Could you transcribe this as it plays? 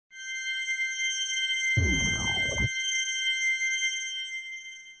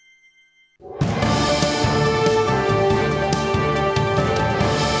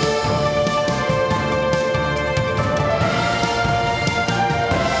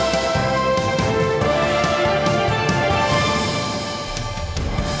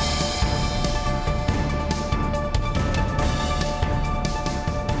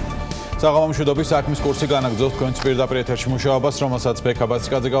საღამომშვიდობის საქმის კურსი განაგრძობს თქვენს პირდაპირ ეთერში მუშაობას, რომელსაც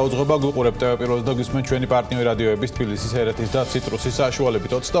ბექაბაციკაძე გაუძღვება. გუყურებთ ტელეპიროზე და გისმენთ ჩვენი პარტნიორი რადიოების თბილისის ერეთის და ციტრუსის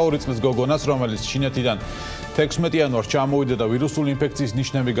საშუალებით. 22 წლის გოგონას, რომელიც ჩინეთიდან 16 იანვარს ჩამოვიდა და ვირუსული ინფექციის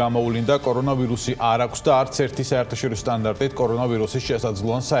ნიშნები გამოულინდა, კორონავირუსი არ აქვს და არც ერთი საერთაშორისო სტანდარტით კორონავირუსის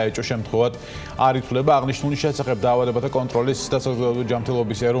შესაძლოა საეჭვო შემთხვევად არ ითვლება. აღნიშნული შესახებ დაავადებათა კონტროლის და საზოგადოებრივი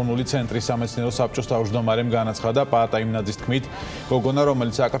ჯანმრთელობის ეროვნული ცენტრის სამეცნიერო საბჭოს თავმჯდომარემ განაცხადა პაატა იმნაძის თქმით, გოგონა,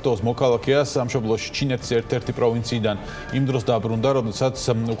 რომელიც საქართველოს მოქალაქეა, სამშობლოში ჩინეთის ერთ-ერთი პროვინციიდან იმ დროს დაბრუნდა, როდესაც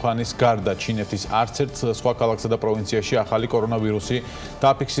უხანის გარდა ჩინეთის არც ერთ სხვა ქალაქსა და პროვინციაში ახალი კორონავირუსი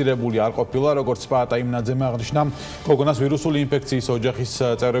დაფიქსირებული არ ყოფილა, როგორც პაატა იმნაძემ აღნიშნა, გოგონას ვირუსული ინფექციის ოჯახის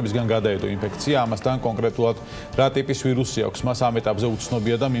წევრებისგან გადაედო ინფექცია, ამასთან კონკრეტულად რა ტიპის ვირუსი აქვს, მას ამ ეტაპზე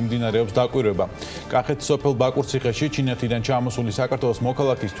უცნობია და მიმდინარეობს დაკვირვება. კახეთის სოფელ ბაკურციხეში ჩინეთიდან ჩამოსული საქართველოს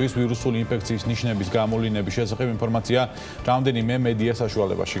მოქალაქისთვის ვირუსული ინფექციის ნიშნების გამოვლინების შესახებ ინფორმაცია რამდენიმე მედია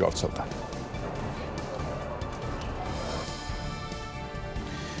საშუალებაში გავრცელდა.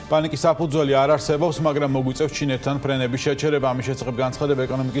 პანიკის საფუძველი არ არსებობს, მაგრამ მოგვიწევს ჩინეთთან ფრენების შეჩერება. ამის შესახებ განცხადება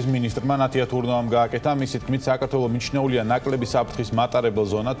ეკონომიკის მინისტრმა ნათია თურნოვამ გააკეთა. მისი თქმით, საქართველო მიჩნეულია ნაკლები საფრთხის მატარებელ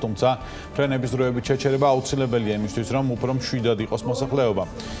ზონად, თუმცა ფრენების დროებით შეჩერება აუცილებელია იმისთვის, რომ უფრო მშვიდად იყოს მოსახლეობა.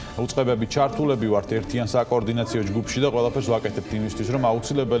 უწყებები ჩართულები ვართ ერთიან საკოორდინაციო ჯგუფში და ყველაფერს ვაკეთებთ იმისთვის, რომ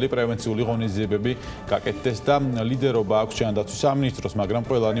აუცილებელი პრევენციული ღონისძიებები გაკეთდეს და ლიდერობა აქვს ჯანდაცვის სამინისტროს, მაგრამ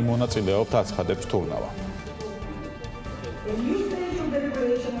ყველანი მონაწილეობთ, აცხადებს თურნავა.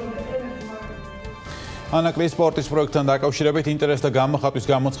 ანაკლის სპორტის პროექტთან დაკავშირებით ინტერესთა გამოხატვის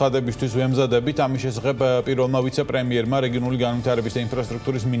გამოცხადებისთვის ვემზადებით. ამის შესახებ პირველმა ვიცე-პრემიერმა რეგიონული განვითარების და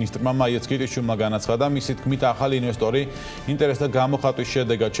ინფრასტრუქტურის მინისტრმა მაიეც კიტიშვილმა განაცხადა. მისი თქმით, ახალი ინვესტორი ინტერესთა გამოხატვის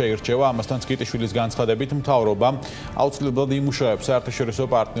შედეგად შეირჩევა. ამასთან კიტიშვილის განცხადებით, მთავრობა აუცილებლად იმუშავებს საერთაშორისო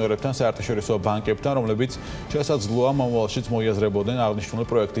პარტნიორებთან, საერთაშორისო ბანკებთან, რომლებიც შესაძლოა მომავალშიც მოიაზრებოდნენ აღნიშნული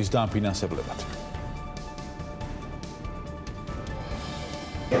პროექტის დამფინანსებლებად.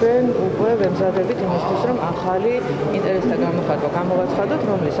 ჩვენ უკვე ვემზადებით იმისთვის, რომ ახალი ინტერესთა გამოხატვა გამოვაცხადოთ,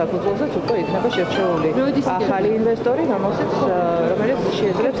 რომლის საფუძველზეც უკვე იქნება შერჩეული ახალი ინვესტორი, რომელიც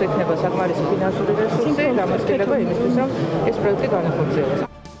შეძლებს ექნება საკმარისი ფინანსური რესურსი, გამოცდილება იმისთვის, რომ ეს პროექტი განახორციელოს.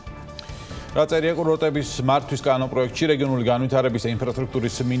 რა წერია კურორტების მართვის კანონპროექტში რეგიონული განვითარების და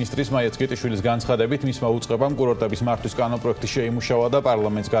ინფრასტრუქტურის მინისტრის მაიეც კიტიშვილის განცხადებით, მისმა უწყებამ კურორტების მართვის კანონპროექტი შეიმუშავა და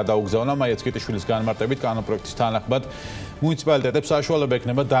პარლამენტს გადაუგზავნა. მაიეც კიტიშვილის განმარტებით, კანონპროექტის თანახმად მუნიციპალიტეტებს საშუალება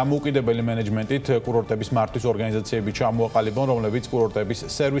ექნება დამოუკიდებელი მენეჯმენტით კურორტების მართვის ორგანიზაციები ჩამოაყალიბონ, რომლებიც კურორტების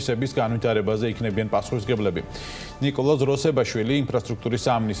სერვისების განვითარებაზე იქნებიან პასუხისმგებლები. ნიკოლოზ როსებაშვილი ინფრასტრუქტურის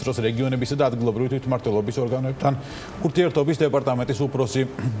სამინისტროს რეგიონებისა და ადგილობრივი თვითმმართველობის ორგანოებთან ურთიერთობის დეპარტამენტის უფროსი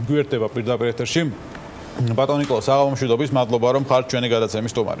გვერდება პირდაპირ ეთერში. ბატონ ნიკოლოზ, საღამომშვიდობის, მადლობა რომ ხართ ჩვენი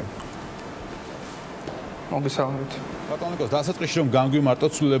გადაცემის სტუმარი. მოგესალმებით. ბატონ ნიკოლოზ, დასაწყისში რომ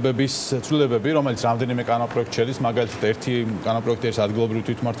განგვიმარტოთ ცვლილებები, რომელიც რამდენიმე კანონპროექტს შელის, მაგალითად ერთი კანონპროექტი არის ადგილობრივი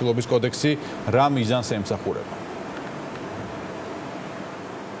თვითმმართველობის კოდექსი, რა მიზანს ემსახურება?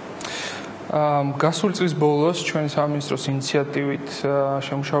 გასული წლის ბოლოს ჩვენი სამინისტროს ინიციატივით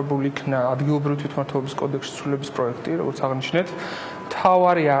შემუშავებული იქნა ადგილობრივი თვითმმართველობის კოდექსის ცვლილების პროექტი, როგორც აღნიშნეთ.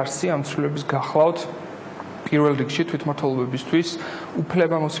 მთავარი არსი ამ ცვლილების გახლავთ პირველ რიგში თვითმმართველობებისთვის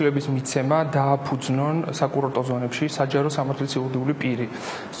უფლებამოსილების მიცემა დააფუძნონ საკურორტო ზონებში საჯარო სამართლის იურიდიული პირი.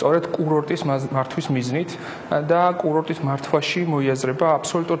 სწორედ კურორტის მართვის მიზნით და კურორტის მართვაში მოიაზრება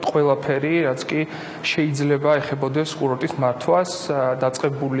აბსოლუტურად ყველაფერი, რაც კი შეიძლება ეხებოდეს კურორტის მართვას,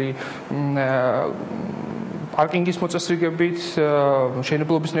 დაწყებული პარკინგის მოწესრიგებით,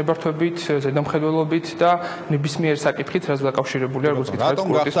 მშენებლობის ნებართვებით, ზედამხედველობით და ნებისმიერ საკითხით, რაც დაკავშირებულია როგორც გითხარით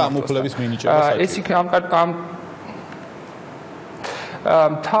კურორტის მართვასთან. ამ უფლების მინიჭება საერთოდ. ეს იქ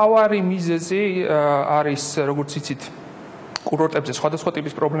მთავარი მიზეზი არის, როგორც იცით, კურორტებზე სხვადასხვა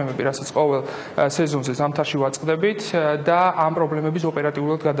ტიპის პრობლემები, რასაც ყოველ სეზონზე ზამთარში ვაწყდებით და ამ პრობლემების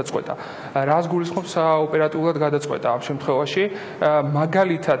ოპერატიულად გადაწყვეტა. რას გულისხმობს ოპერატიულად გადაწყვეტა ამ შემთხვევაში?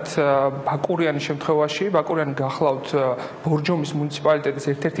 მაგალითად, ბაკურიანის შემთხვევაში, ბაკურიანი გახლავთ ბორჯომის მუნიციპალიტეტის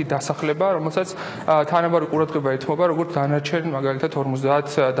ერთ-ერთი დასახლება, რომელსაც თანაბარი ყურადღება ეთმობა, როგორც დანარჩენ მაგალითად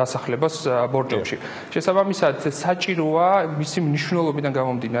 50 დასახლებას ბორჯომში. შესაბამისად, საჭიროა მისი მნიშვნელობიდან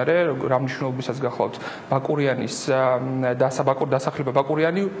გამომდინარე, რა მნიშვნელობისაც გახლავთ ბაკურიანის დასახლება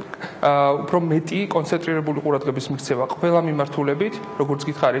ბაკურიანი, უფრო მეტი კონცენტრირებული ყურადღების მიქცევა ყველა მიმართულებით, როგორც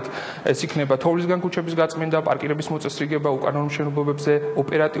გითხარით, ეს იქნება თოვლისგან ქუჩების გაწმენდა, პარკირების მოწესრიგება, უკანონო მშენებლობებზე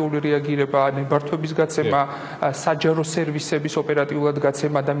ოპერატიული რეაგირება, ნებართვების გაცემა, საჯარო სერვისების ოპერატიულად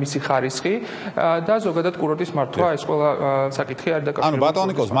გაცემა და მისი ხარისხი და ზოგადად კურორტის მართვა, ეს ყველა საკითხი არის დაკავშირებული. ანუ ბატონ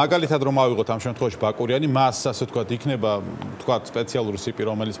ნიკოლოზ, მაგალითად რომ ავიღოთ ამ შემთხვევაში ბაკურიანი, მას ასე ვთქვათ, იქნება ვთქვათ სპეციალური სიპი,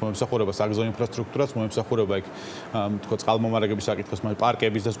 რომელიც მოემსახურება საგზაო ინფრასტრუქტურას, მოემსახურება იქ ვთქვათ წყალმომარაგებელ გამომარაგების საკითხს,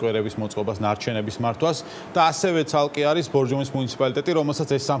 პარკების და სკვერების მოწყობას, ნარჩენების მართვას და ასევე ცალკე არის ბორჯომის მუნიციპალიტეტი, რომელსაც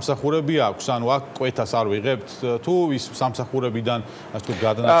ეს სამსახურები აქვს. ანუ აქ კვეთას არ ვიღებთ თუ ის სამსახურებიდან ასე ვთქვათ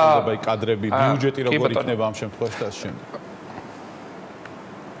გადანაწილება, კადრები, ბიუჯეტი როგორ იქნება ამ შემთხვევაში და ამ შემდეგ.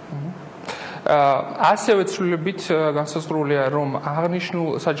 ასევე ცვლილებით განსაზღვრულია, რომ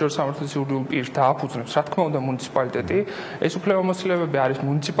აღნიშნულ საჯარო სამართლის იურიდიულ პირს დააფუძნებს, რა თქმა უნდა, მუნიციპალიტეტი. ეს უფლებამოსილებები არის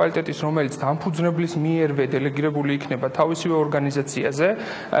მუნიციპალიტეტის, რომელიც დამფუძნებლის მიერვე დელეგირებული იქნება თავისივე ორგანიზაციაზე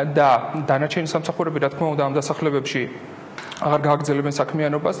და დანარჩენი სამსახურები, რა თქმა უნდა, ამ დასახლებებში აღარ გააგრძელებენ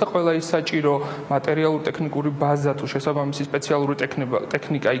საქმიანობას და ყველა ის საჭირო მატერიალურ-ტექნიკური ბაზა თუ შესაბამისი სპეციალური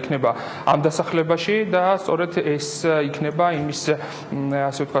ტექნიკა იქნება ამ დასახლებაში და სწორედ ეს იქნება იმის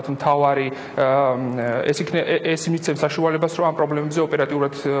ასე ვთქვათ მთავარი ეს მისცემს საშუალებას რომ ამ პრობლემებზე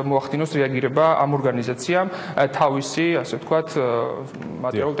ოპერატიულად მოახდინოს რეაგირება ამ ორგანიზაციამ თავისი ასე ვთქვათ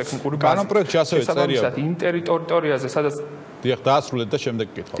მატერიალურ-ტექნიკური ბაზა. კანონ პროექტში ასევე წერია იმ ტერიტორიაზე სადაც დიახ დაასრულეთ და შემდეგ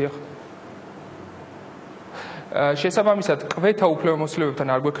გკითხავ. დიახ შესაბამისად კვეთა უფლებამოსილებებთან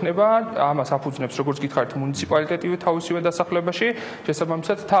არ გვექნება, ამას აფუძნებს როგორც გითხარით მუნიციპალიტეტივე თავისივე დასახლებაში,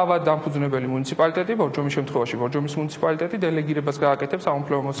 შესაბამისად თავად დამფუძნებელი მუნიციპალიტეტი, ბორჯომის შემთხვევაში ბორჯომის მუნიციპალიტეტი დელეგირებას გააკეთებს ამ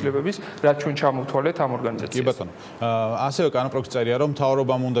უფლებამოსილებების, რაც ჩვენ ჩამოვთვალეთ ამ ორგანიზაციას. კი ბატონო. ასევე კანონპროექტში წერია, რომ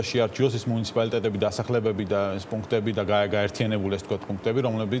მთავრობამ უნდა შეარჩიოს ეს მუნიციპალიტეტები, დასახლებები და ეს პუნქტები და გაერთიანებული ეს თქო პუნქტები,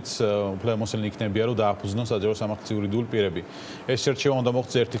 რომლებიც უფლებამოსილნი იქნებიან, რომ დააფუძნოს საჯარო სამართლის იურიდიული პირები. ეს შერჩევა უნდა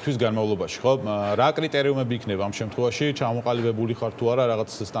მოხდეს ერთი თვის განმავლობაში, ხო? რა კრიტერიუმები იქნება ამ შემთხვევაში ჩამოყალიბებული ხარ თუ არა რაღაც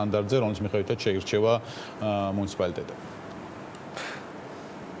სტანდარტზე, რომლის მიხედვითაც შეირჩევა მუნიციპალიტეტი.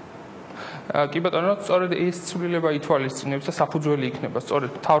 კი ბატონო, სწორედ ეს ცვლილება ითვალისწინებს და საფუძველი იქნება,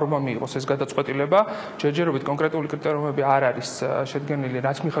 სწორედ მთავრობამ მიიღოს ეს გადაწყვეტილება, ჯერჯერობით კონკრეტული კრიტერიუმები არ არის შედგენილი,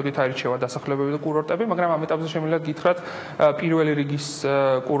 რაც მიხედვით აირჩევა დასახლებები და კურორტები, მაგრამ ამ ეტაპზე შემიძლია გითხრათ პირველი რიგის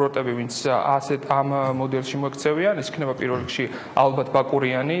კურორტები, ვინც ასეთ ამ მოდელში მოექცევიან, ის იქნება პირველ რიგში ალბათ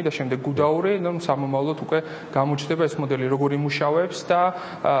ბაკურიანი და შემდეგ გუდაური, და სამომავლოდ უკვე გამოჩნდება ეს მოდელი როგორ იმუშავებს და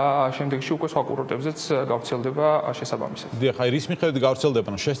შემდეგში უკვე სხვა კურორტებზეც გავრცელდება შესაბამისად. დიახ, აი რის მიხედვით გავრცელდება,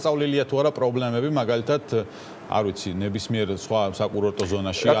 შესწავლილია თუ არა პრობლემები, მაგალითად, არ ვიცი, ნებისმიერ სხვა საკურორტო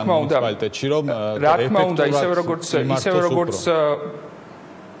ზონაში ან მუნიციპალიტეტში, რომ რა თქმა უნდა, ისევე როგორც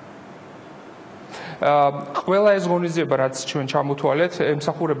ყველა ეს ღონისძიება, რაც ჩვენ ჩამოთვალეთ,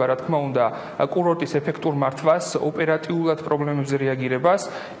 ემსახურება, რა თქმა უნდა, კურორტის ეფექტურ მართვას, ოპერატიულად პრობლემებზე რეაგირებას.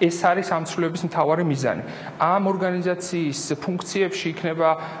 ეს არის ამ ცვლილების მთავარი მიზანი. ამ ორგანიზაციის ფუნქციებში იქნება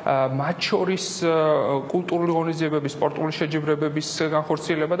მათ შორის კულტურული ღონისძიებების, სპორტული შეჯიბრებების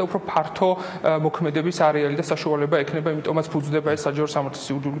განხორციელება და უფრო ფართო მოქმედების არეალი და საშუალება ექნება, იმიტომაც ფუძდება ეს საჯარო სამართლის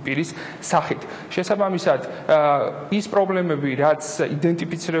იურიდიული პირის სახით. შესაბამისად, ის პრობლემები, რაც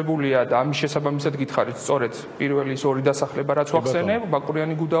იდენტიფიცირებულია და ამის შესაბამისად ხარით სწორედ პირველი ის ორი დასახლება რაც ვახსენებ,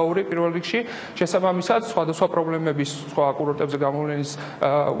 ბაკურიანი გუდაური პირველ რიგში, შესაბამისად სხვადასხვა პრობლემების სხვა კურორტებზე გამოვლენის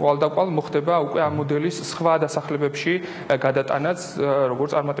ვალდაკვალ მოხდება უკვე ამ მოდელის სხვა დასახლებებში გადატანაც,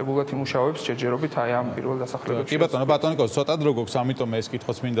 როგორც წარმატებულად იმუშავებს ჯერჯერობით აი ამ პირველ დასახლებებში. კი ბატონო, ბატონიკოს ცოტა დრო გვაქვს, ამიტომ ეს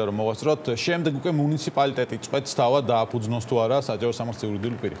კითხვაც მინდა რომ მოვასწროთ. შემდეგ უკვე მუნიციპალიტეტი წვეთს თავად დააფუძნოს თუ არა საჯარო სამართლის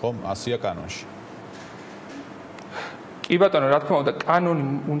იურიდიული პირი, ხო? ასია კანონში. კი ბატონო, რა თქმა უნდა, კანონი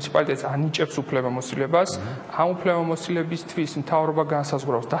მუნიციპალიტეტს ანიჭებს უფლებამოსილებას. ამ უფლებამოსილებისთვის მთავრობა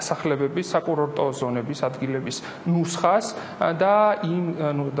განსაზღვრავს დასახლებების, საკურორტო ზონების, ადგილების ნუსხას და იმ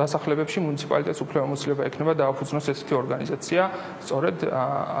დასახლებებში მუნიციპალიტეტს უფლებამოსილება ექნება დააფუძნოს ესეთი ორგანიზაცია, სწორედ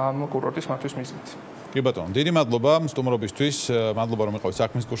ამ კურორტის მართვის მიზნით. კი ბატონო, დიდი მადლობა სტუმრობისთვის. მადლობა რომ იყავით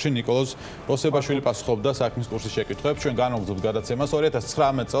საქმის კურსში. ნიკოლოზ როსებაშვილი პასუხობდა საქმის კურსის შეკითხვებს. ჩვენ განვაგრძობთ გადაცემას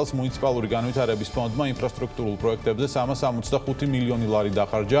 2019 წელს მუნიციპალური განვითარების ფონდმა ინფრასტრუქტურულ პროექტებზე 365 მილიონი ლარი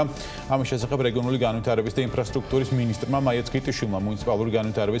დახარჯა. ამის შესახებ რეგიონული განვითარების და ინფრასტრუქტურის მინისტრმა მაია ცქიტიშვილმა მუნიციპალური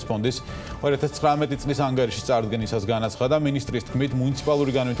განვითარების ფონდის 2019 წლის ანგარიშის წარდგენისას განაცხადა. მინისტრის თქმით,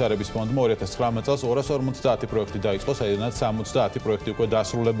 მუნიციპალური განვითარების ფონდმა 2019 წელს 250 პროექტი დაიწყო, საიდანაც 70 პროექტი უკვე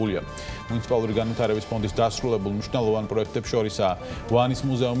დასრულებულია. მუნიციპალური განვითარების ფონდის დასრულებულ მნიშვნელოვან პროექტებს შორისაა ვანის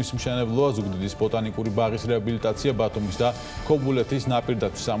მუზეუმის მშენებლობა, ზუგდიდის ბოტანიკური ბაღის რეაბილიტაცია, ბათუმის და ქობულეთის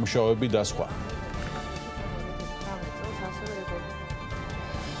ნაპირდაცვის სამუშაოები და სხვა.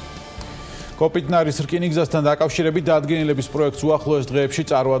 კოპიტნარის რკინიგზასთან დაკავშირებით დადგენილების პროექტს უახლოეს დღეებში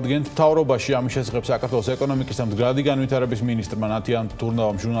წარუადგენთ მთავრობაში. ამის შესახებ საქართველოს ეკონომიკის და მდგრადი განვითარების მინისტრმა ნათიან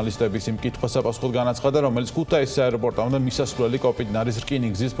თურნავამ ჟურნალისტების იმ კითხვას საპასუხოდ განაცხადა, რომელიც ქუთაისის აეროპორტამდე მისასვლელი კოპიტნარის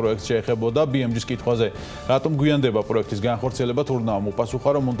რკინიგზის პროექტს შეეხებოდა. BMG-ის კითხვაზე, რატომ გვიანდება პროექტის განხორციელება, თურნავამ უპასუხა,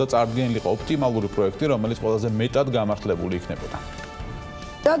 რომ უნდა წარდგენილიყო ოპტიმალური პროექტი, რომელიც ყველაზე მეტად გამართლებული იქნებოდა.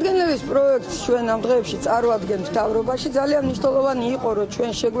 დადგენილების პროექტს ჩვენ ამ დღეებში წარვადგენთ მთავრობაში. ძალიან მნიშვნელოვანი იყო, რომ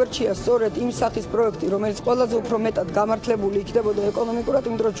ჩვენ შეგვერჩია სწორედ იმ სახის პროექტი, რომელიც ყველაზე უფრო მეტად გამართლებული იქნებოდა ეკონომიკურად,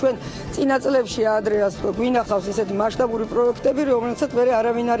 იმიტომ რომ ჩვენ წინა წლებში ადრე გვინახავს ესეთი მასშტაბური პროექტები, რომელსაც მე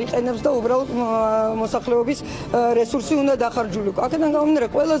არავინ არ იყენებს და უბრალოდ მოსახლეობის რესურსი უნდა დახარჯული. აქედან გამომდინარე,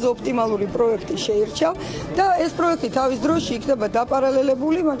 ყველაზე ოპტიმალური პროექტი შეირჩა და ეს პროექტი თავის დროში იქნება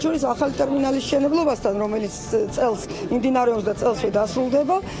დაპარალელებული, მათ შორის ახალი ტერმინალის მშენებლობასთან, რომელიც წელს მიმდინარეობს და წელსვე დასრულდება.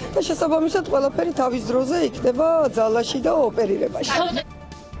 და შესაბამისად ყველაფერი თავის დროზე იქნება ძალაში და ოპერირებაში.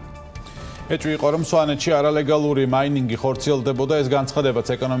 ეჭვი იყო, რომ სვანეთში არალეგალური მაინინგი ხორციელდებოდა, ეს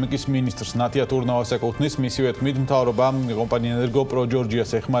განცხადებაც ეკონომიკის მინისტრს ნათია თურნავას ეკუთვნის. მისივე თქმით, მთავრობა კომპანია ენერგოპრო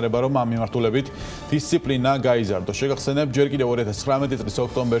ჯორჯიას ეხმარება, რომ ამ მიმართულებით დისციპლინა გაიზარდოს. შეგახსენებთ, ჯერ კიდევ 2019 წლის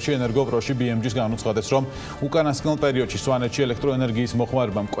ოქტომბერში ენერგოპროში BMG-ს განუცხადეს, რომ უკანასკნელ პერიოდში სვანეთში ელექტროენერგიის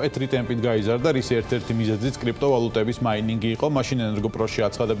მოხმარება მკვეთრი ტემპით გაიზარდა, რის ერთ-ერთი მიზეზიც კრიპტოვალუტების მაინინგი იყო. მაშინ ენერგოპროში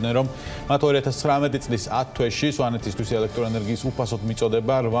აცხადებდნენ, რომ მათ 2019 წლის 10 თვეში სვანეთისთვის ელექტროენერგიის უფასოდ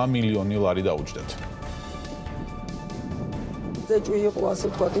მიწოდება 8 მილიონი ლარი დაუჯდათ. ეჭვი იყო ასე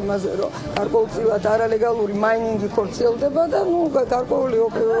ვთქვათ იმაზე, რომ გარკვეულწილად არალეგალური მაინინგი ხორციელდება და გარკვეული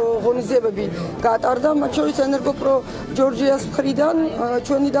ღონისძიებები გატარდა, მათ შორის ენერგოპრო ჯორჯიას მხრიდან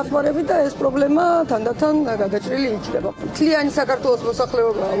ჩვენი დახმარებით და ეს პრობლემა თანდათან გადაჭრილი იქნება. მთლიანი საქართველოს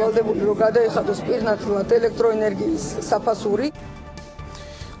მოსახლეობა ავალდებული, რომ გადაიხადოს პირნათლად ელექტროენერგიის საფასური.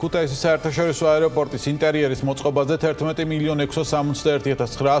 ქუთაისის საერთაშორისო აეროპორტის ინტერიერის მოწყობაზე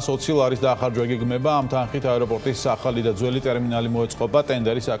 11.661.920 ლარის დახარჯვა გეგმება. ამ თანხით აეროპორტის ახალი და ძველი ტერმინალი მოეწყობა.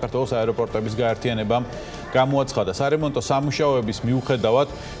 ტენდერი საქართველოს აეროპორტების გაერთიანებამ გამოაცხადა. სარემონტო სამუშაოების მიუხედავად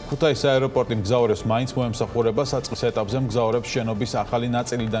ქუთაისის აეროპორტი მგზავრებს მაინც მოემსახურება. საწყის ეტაპზე მგზავრებს შენობის ახალი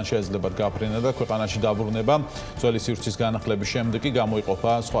ნაწილიდან შეეძლებათ გაფრენა და ქვეყანაში დაბრუნება. ძველი სივრცის განახლების შემდეგ კი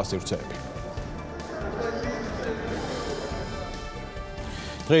გამოიყოფა სხვა სივრცეები.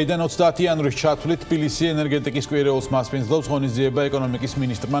 დღეიდან 30 იანვრის ჩათვლით თბილისი ენერგეტიკის კვირეულს მასპინძლობს ღონისძიება ეკონომიკის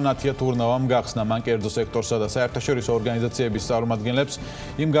მინისტრმა ნათია თურნავამ გახსნა. მან კერძო სექტორსა და საერთაშორისო ორგანიზაციების წარმომადგენლებს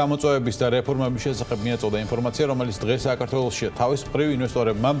იმ გამოწვევების და რეფორმების შესახებ მიაწოდა ინფორმაცია, რომელიც დღეს საქართველოშია. თავის მხრივ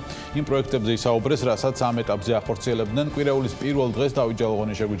ინვესტორებმა იმ პროექტებზე ისაუბრეს, რასაც ამ ეტაპზე ახორციელებდნენ. კვირეულის პირველ დღეს დავით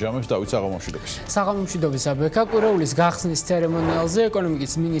ჯალაღონი შეგვიჯამებს. დავით, საღამომშვიდობის. საღამომშვიდობის აბექა. კვირეულის გახსნის ცერემონიალზე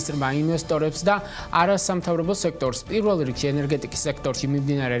ეკონომიკის მინისტრმა ინვესტორებს და არასამთავრობო სექტორს პირველ რიგში ენერგეტიკის სექტორში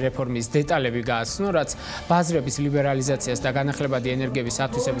რეფორმის დეტალები გააცნო, რაც ბაზრების ლიბერალიზაციას და განახლებადი ენერგიების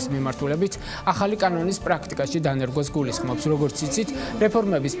ათვისების მიმართულებით ახალი კანონის პრაქტიკაში დანერგვას გულისხმობს. როგორც იცით,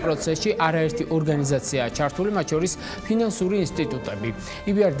 რეფორმების პროცესში არაერთი ორგანიზაციაა ჩართული, მათ შორის ფინანსური ინსტიტუტები.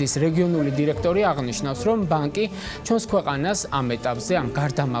 EBRD-ის რეგიონული დირექტორი აღნიშნავს, რომ ბანკი ჩვენს ქვეყანას ამ ეტაპზე, ამ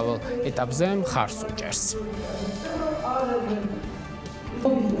გარდამავალ ეტაპზე მხარს უჭერს.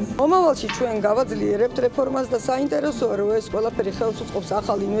 მომავალში ჩვენ გავაძლიერებთ რეფორმას და საინტერესოა, რომ ეს ყველაფერი ხელს უწყობს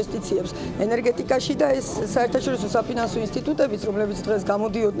ახალ ინვესტიციებს ენერგეტიკაში და ეს საერთაშორისო საფინანსო ინსტიტუტებიც, რომლებიც დღეს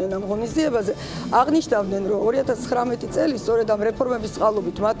გამოდიოდნენ ამ ღონისძიებაზე, აღნიშნავდნენ, რომ 2019 წელი სწორედ ამ რეფორმების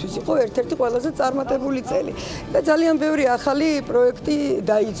წყალობით მათთვის იყო ერთ-ერთი ყველაზე წარმატებული წელი და ძალიან ბევრი ახალი პროექტი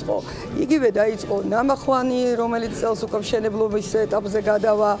დაიწყო. იგივე დაიწყო ნამახვანი, რომელიც წელს უკვე მშენებლობის ეტაპზე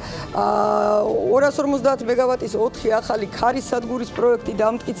გადავა, 250 მეგავატის 4 ახალი ქარის სადგურის პროექტი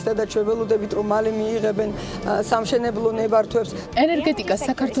დამტკიცდა და ჩვენ ველოდებით, რომ მალე მიიღებენ სამშენებლო ნებართვებს. ენერგეტიკა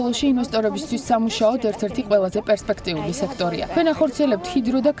საქართველოში ინვესტორებისთვის სამუშაოდ ერთ-ერთი ყველაზე პერსპექტიული სექტორია. ჩვენ ახორციელებთ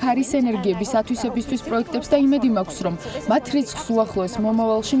ჰიდრო და ქარის ენერგიების ათვისებისთვის პროექტებს და იმედი მაქვს, რომ მათ რიცხვს უახლოეს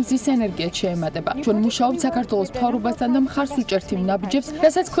მომავალში მზის ენერგიაც შეემატება. ჩვენ მუშაობთ საქართველოს მთავრობასთან და მხარს უჭერთ იმ ნაბიჯებს,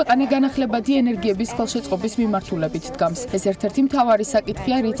 რასაც ქვეყანა განახლებადი ენერგიების ხელშეწყობის მიმართულებით დგამს. ეს ერთ-ერთი მთავარი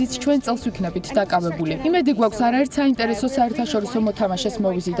საკითხია, რითიც ჩვენ წელს ვიქნებით დაკავებული. იმედი გვაქვს არაერთ საინტერესო საერთაშორისო მოთამაშეს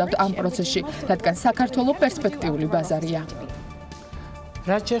მოვიზიდავთ ამ პროცესში, რადგან საქართველო პერსპექტიული ბაზარია.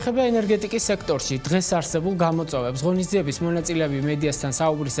 რაც შეეხება ენერგეტიკის სექტორში დღეს არსებულ გამოწვევებს, ღონისძიების მონაწილეები მედიასთან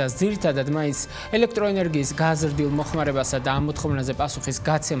საუბრისას ძირითადად მაინც ელექტროენერგიის გაზრდილ მოხმარებასა და ამ მოთხოვნაზე პასუხის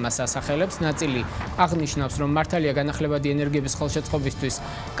გაცემას ასახელებს. ნაწილი აღნიშნავს, რომ მართალია განახლებადი ენერგიების ხელშეწყობისთვის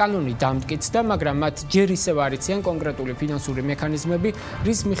კანონი დამტკიცდა, მაგრამ მათ ჯერ ისევ არ იციან კონკრეტული ფინანსური მექანიზმები,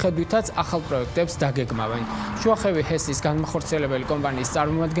 რის მიხედვითაც ახალ პროექტებს დაგეგმავენ. შუახევი ჰესის განმახორციელებელი კომპანიის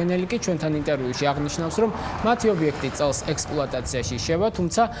წარმომადგენელი კი ჩვენთან ინტერვიუში აღნიშნავს, რომ მათი ობიექტი წელს ექსპლუატაციაში შევა,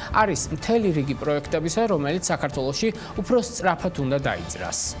 თუმცა არის მთელი რიგი პროექტებისა, რომელიც საქართველოში უფრო სწრაფად უნდა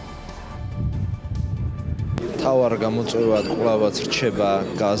დაიძრას. მთავარ გამოწვევად კვლავაც რჩება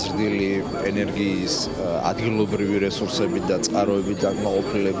გაზრდილი ენერგიის ადგილობრივი რესურსებით და წყაროებით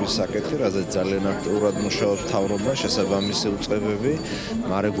დაკმაყოფილების საკითხი, რაზეც ძალიან აქტიურად მუშაობს მთავრობა, შესაბამისი უწყებები,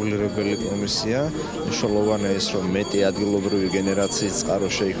 მარეგულირებელი კომისია. მნიშვნელოვანია ის, რომ მეტი ადგილობრივი გენერაციის წყარო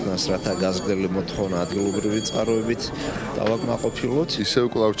შეიქმნას, რათა გაზრდილი მოთხოვნა ადგილობრივი წყაროებით დავაკმაყოფილოთ. ისევ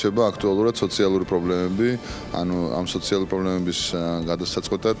კვლავ რჩება აქტუალურად სოციალური პრობლემები, ანუ ამ სოციალური პრობლემების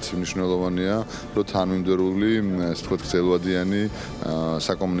გადასაწყვეტად მნიშვნელოვანია, რომ თანმიმდევრული, ასე ვთქვათ, გრძელვადიანი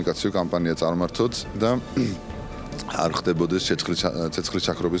საკომუნიკაციო კამპანია წარმართოთ და არ ხდებოდეს ცეცხლის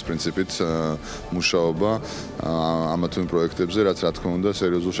ჩაქრობის პრინციპით მუშაობა ამა თუ იმ პროექტებზე, რაც რა თქმა უნდა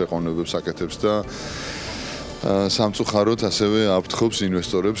სერიოზულ შეყოვნებებს აკეთებს და სამწუხაროდ ასევე აფრთხობს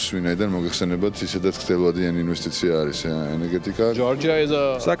ინვესტორებს, ვინაიდან მოგეხსენებათ ისედაც გრძელვადიანი ინვესტიცია არის ენერგეტიკა.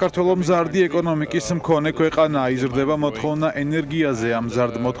 საქართველოს მზარდი ეკონომიკის მქონე ქვეყანაა, იზრდება მოთხოვნა ენერგიაზე, ამ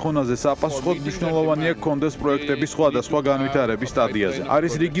მზარდ მოთხოვნაზე საპასუხოდ მნიშვნელოვანია გქონდეს პროექტების სხვადასხვა განვითარების სტადიაზე.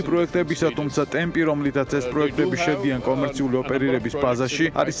 არის რიგი პროექტებისა, თუმცა ტემპი, რომლითაც ეს პროექტები შედიან კომერციული ოპერირების ფაზაში,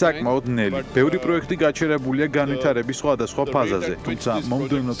 არის საკმაოდ ნელი. ბევრი პროექტი გაჩერებულია განვითარების სხვადასხვა ფაზაზე, თუმცა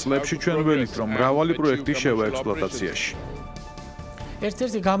მომდევნო წლებში ჩვენ ველით, რომ მრავალი პროექტი შევა ექსპლუატაციაში.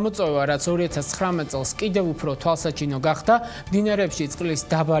 ერთ-ერთი გამოწვევა, რაც 2019 წელს კიდევ უფრო თვალსაჩინო გახდა, მდინარეებში წყლის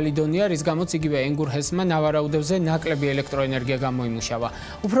დაბალი დონია, რის გამოც იგივე ენგურ-ჰესმა ნავარაუდებზე ნაკლები ელექტროენერგია გამოიმუშავა.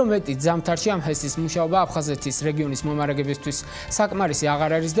 უფრო მეტი ზამთარში ამ ჰესის მუშაობა აფხაზეთის რეგიონის მომარაგებისთვის საკმარისი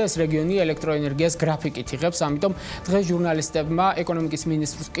აღარ არის და ეს რეგიონი ელექტროენერგიას გრაფიკით იღებს, ამიტომ დღეს ჟურნალისტებმა ეკონომიკის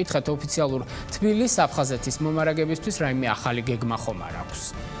მინისტრს კითხეთ ოფიციალურ თბილისს აფხაზეთის მომარაგებისთვის რაიმე ახალი გეგმა ხომ არ აქვს.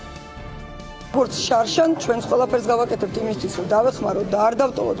 როგორც შარშან ჩვენს ყველაფერს გავაკეთებთ იმისთვის, რომ დავეხმაროთ და არ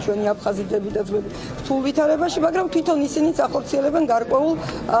დავტოვოთ ჩვენი აფხაზიდები და ძმები რთულ ვითარებაში, მაგრამ თვითონ ისინიც ახორციელებენ გარკვეულ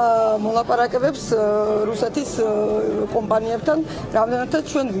მოლაპარაკებებს რუსეთის კომპანიებთან, რამდენადაც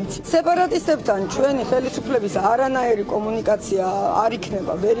ჩვენ ვიცით. სეპარატისტებთან ჩვენი ხელისუფლების არანაირი კომუნიკაცია არ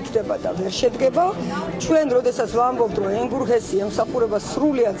იქნება, ვერ იქნება და ვერ შედგება. ჩვენ, როდესაც ვამბობთ, რომ ენგურ-ჰესი ემსახურება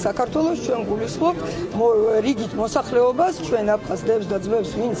სრულად საქართველოს, ჩვენ გულისხმობთ რიგით მოსახლეობას, ჩვენ აფხაზდებს და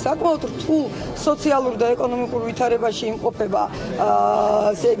ძმებს, ვინც საკმაოდ რთულ სოციალურ და ეკონომიკურ ვითარებაში იმყოფება,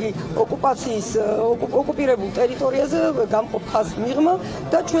 ესე იგი, ოკუპირებულ ტერიტორიაზე გამყოფ ხაზს მიღმა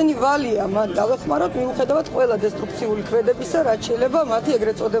და ჩვენი ვალია მათ დავეხმაროთ, მიუხედავად ყველა დესტრუქციული ქმედებისა, რაც შეიძლება მათი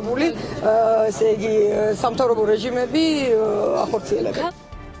ეგრეთ წოდებული, ესე იგი, სამთავრობო რეჟიმები ახორციელებენ.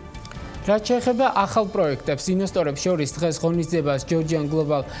 რაც შეეხება ახალ პროექტებს, ინვესტორებს შორის დღეს ღონისძიებას Georgian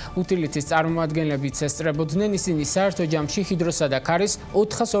Global Utilities წარმომადგენლებიც ესწრებოდნენ, ისინი საერთო ჯამში ჰიდროსა და ქარის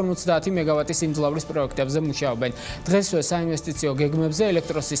 450 მეგავატის სიმძლავრის პროექტებზე მუშაობენ. დღესვე საინვესტიციო გეგმებზე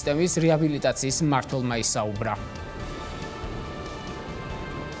ელექტროსისტემის რეაბილიტაციის მმართველმა ისაუბრა.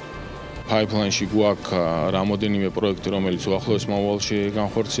 Pipeline-ში გვაქვს რამოდენიმე პროექტი, რომელიც უახლოეს მომავალში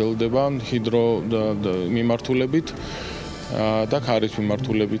განხორციელდება ჰიდრო მიმართულებით. და ქარის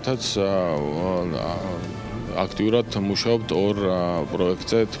მიმართულებითაც აქტიურად მუშაობთ ორ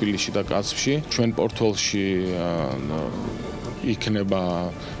პროექტზე თბილისში და კაცბში. ჩვენ პორტფელში იქნება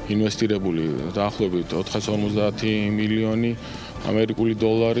ინვესტირებული დაახლოებით 450 მილიონი ამერიკული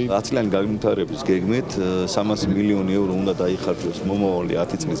დოლარი. 10 წლიანი განვითარების გეგმით 300 მილიონი ევრო უნდა დაიხარჯოს მომავალი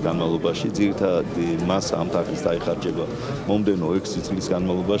 10 წლის განმავლობაში. ძირითადად მას ამ თანხის დაიხარჯება მომდენო 6 წლის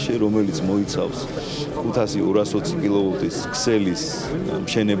განმავლობაში, რომელიც მოიცავს 500-220 კილოვოლტის ქსელის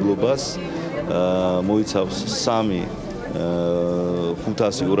მშენებლობას, მოიცავს 3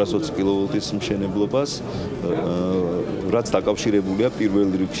 500-220 კილოვოლტის მშენებლობას, რაც დაკავშირებულია პირველ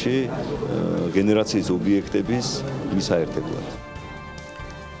რიგში გენერაციის ობიექტების მისაერთებლად.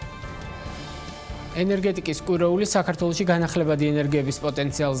 ენერგეტიკის კვირეული საქართველოში განახლებადი ენერგიების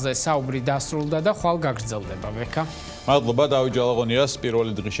პოტენციალზე საუბრი დასრულდა და ხვალ გაგრძელდება. ვექა. მადლობა დავით ჯალაღონიას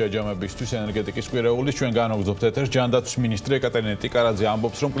პირველი დღის შეჯამებისთვის ენერგეტიკის კვირეულის. ჩვენ განვაგრძობთ ეთერს. ჯანდაცვის მინისტრი ეკატერინე ტიკარაძე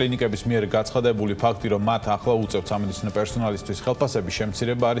ამბობს, რომ კლინიკების მიერ გაცხადებული ფაქტი, რომ მათ ახლა უწევთ სამედიცინო პერსონალისთვის ხელფასების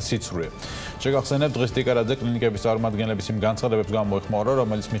შემცირება არის სიცრუე. შეგახსენებთ, დღეს ტიკარაძე კლინიკების წარმომადგენლების იმ განცხადებებს გამოეხმაურა,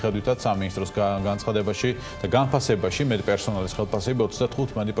 რომელიც მიხედვითაც სამინისტროს განცხადებაში და განფასებაში მედპერსონალის ხელფასები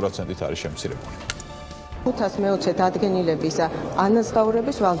 35%-ით არის შემცირებული. 520 დადგენილების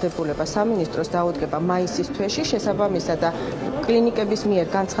ანაზღაურების ვალდებულება სამინისტროს დაუდგება მაისის თვეში, შესაბამისად კლინიკების მიერ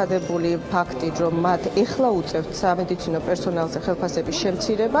განცხადებული ფაქტი, რომ მათ ეხლა უწევთ სამედიცინო პერსონალზე ხელფასების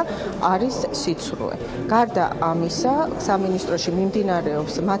შემცირება, არის სიცრუე. გარდა ამისა, სამინისტროში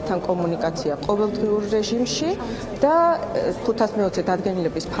მიმდინარეობს მათთან კომუნიკაცია ყოველდღიურ რეჟიმში და 520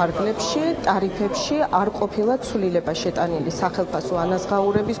 დადგენილების ფარგლებში, ტარიფებში არ ყოფილა ცვლილება შეტანილი სახელფასო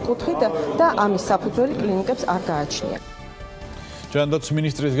ანაზღაურების კუთხით და ამის საფუძველი კლინიკებს არ გააჩნია. ჯანდაცვის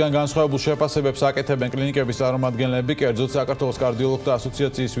მინისტრისგან განსხვავებულ შეფასებებს აკეთებენ კლინიკების წარმომადგენლები, კერძოდ საქართველოს კარდიოლოგთა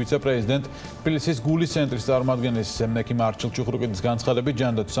ასოციაციის ვიცე-პრეზიდენტ, თბილისის გულის ცენტრის წარმომადგენლის მექი მარჩილ ჩუხრუკიძის განცხადებით,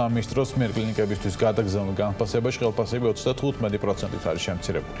 ჯანდაცვის სამინისტროს მიერ კლინიკებისთვის გადაგზავნილ განხილვაში ხელფასები 35%-ით არის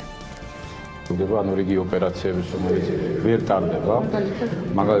შემცირებული. ანუ რიგი ოპერაციების, რომელიც ვერ ტარდება,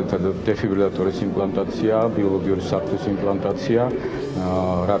 მაგალითად დეფიბრილატორის იმპლანტაცია, ბიოლოგიური საფრთხის იმპლანტაცია,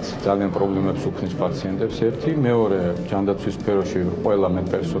 რაც ძალიან პრობლემებს უქმნის პაციენტებს ერთი, მეორე ჯანდაცვის სფეროში ყველა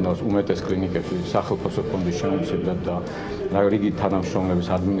მედპერსონალს უმეტეს კლინიკებში სახელმწიფო ფონდის შემოწირდა და რიგი თანამშრომლების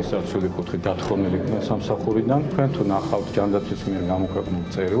ადმინისტრაციული კუთხით დათხოვნილი იქნენ სამსახურიდან. თქვენ თუ ნახავთ ჯანდაცვის მიერ გამოქვეყნებულ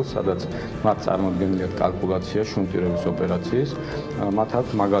წერილს, სადაც მათ წარმოდგენილია კალკულაცია შუნტირების ოპერაციის, მათ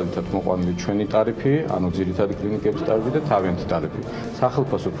აქვს მაგალითად მოყვანილი ჩვენი ტარიფი, ანუ ძირითადი კლინიკების ტარიფი და თავიანთი ტარიფი.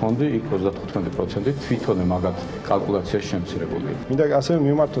 სახელმწიფო ფონდი იქ 35%-ით თვითონ მაგათ კალკულაციას შემცირებული. მინდა ასევე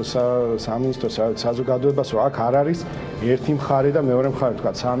მიმართოს სამინისტრო საზოგადოებას, რომ აქ არ არის ერთი მხარე და მეორე მხარე,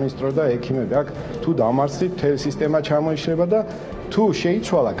 თქვა სამინისტრო და ექიმები. აქ თუ დამარცხით, მთელი სისტემა ჩამოიშლება და თუ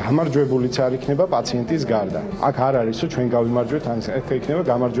შეიცვალა, გამარჯვებულიც არ იქნება პაციენტის გარდა. აქ არ არის, რომ ჩვენ გავიმარჯვებთ, აქ იქნება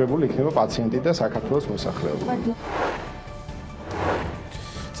გამარჯვებული იქნება პაციენტი და საქართველოს მოსახლეობა.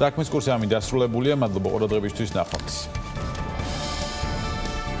 საქმის კურსი ამით დასრულებულია. მადლობა ყურადღებისთვის, ნახვამდის.